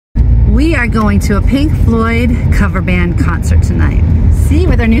We are going to a Pink Floyd cover band concert tonight. See,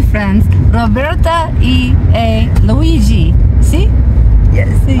 with our new friends, Roberta y Luigi. See?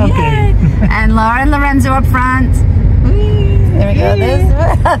 Yes. See? Okay. Yay. And Laura and Lorenzo up front. Whee. There we go.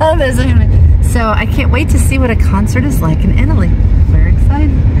 There's a, so I can't wait to see what a concert is like in Italy. Very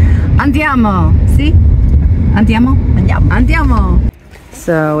excited. Andiamo. See? Andiamo? Andiamo. Andiamo.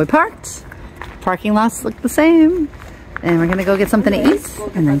 So we parked. Parking lots look the same. And we're gonna go get something to eat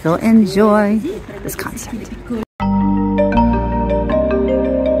and then go enjoy this concert.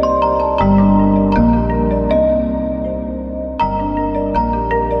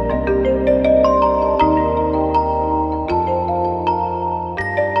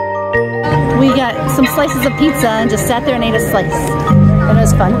 We got some slices of pizza and just sat there and ate a slice. And it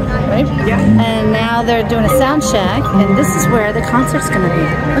was fun, right? Yeah. And now they're doing a sound check, and this is where the concert's gonna be.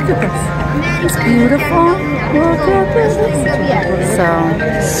 Look at this. It's beautiful. Look at this. So,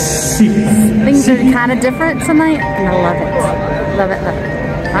 things are kind of different tonight, and I love it. Love it, love it.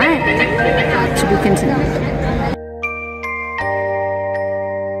 All right. To be continued.